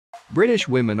British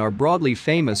women are broadly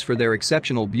famous for their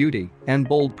exceptional beauty and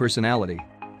bold personality.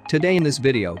 Today in this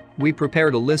video, we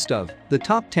prepared a list of the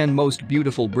top 10 most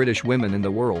beautiful British women in the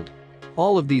world.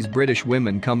 All of these British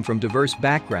women come from diverse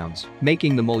backgrounds,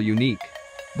 making them all unique.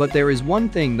 But there is one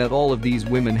thing that all of these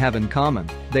women have in common: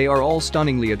 they are all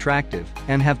stunningly attractive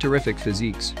and have terrific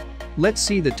physiques. Let's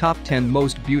see the top 10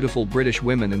 most beautiful British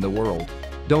women in the world.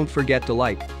 Don't forget to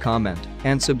like, comment,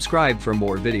 and subscribe for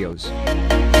more videos.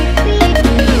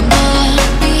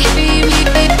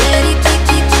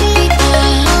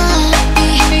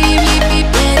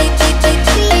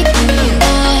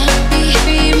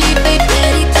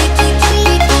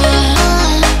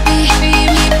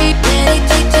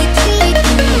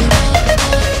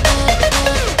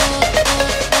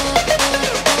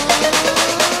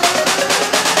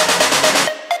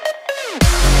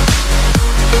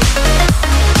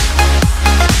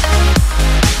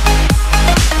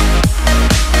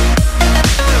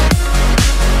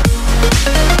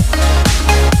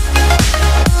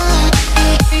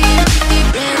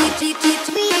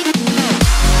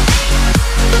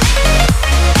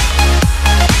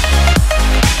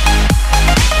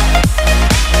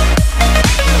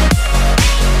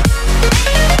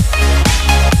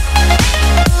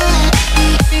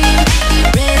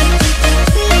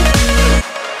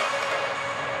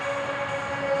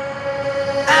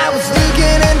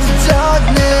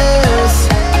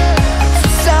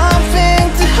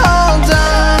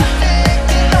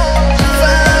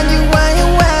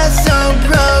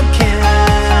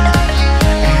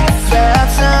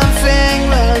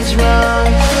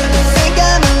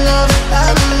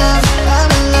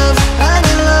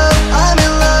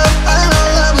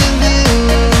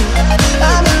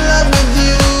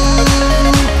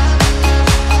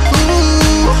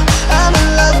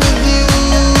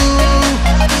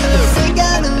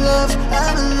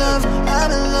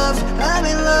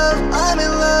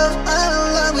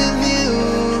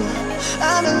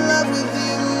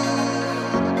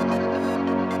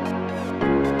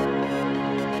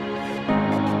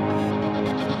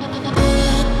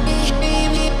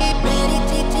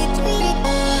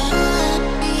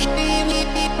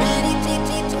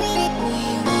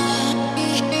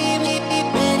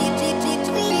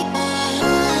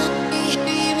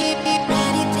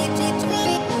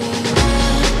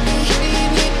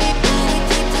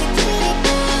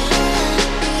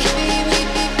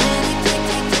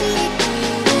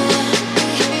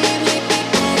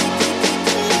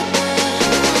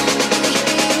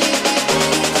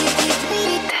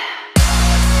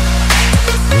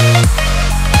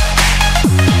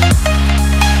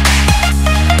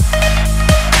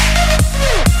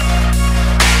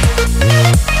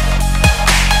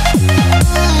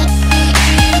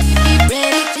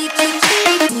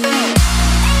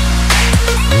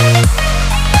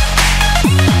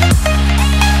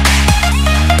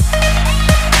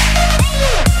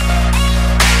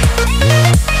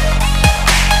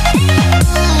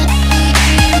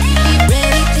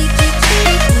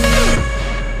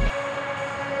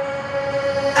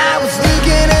 I was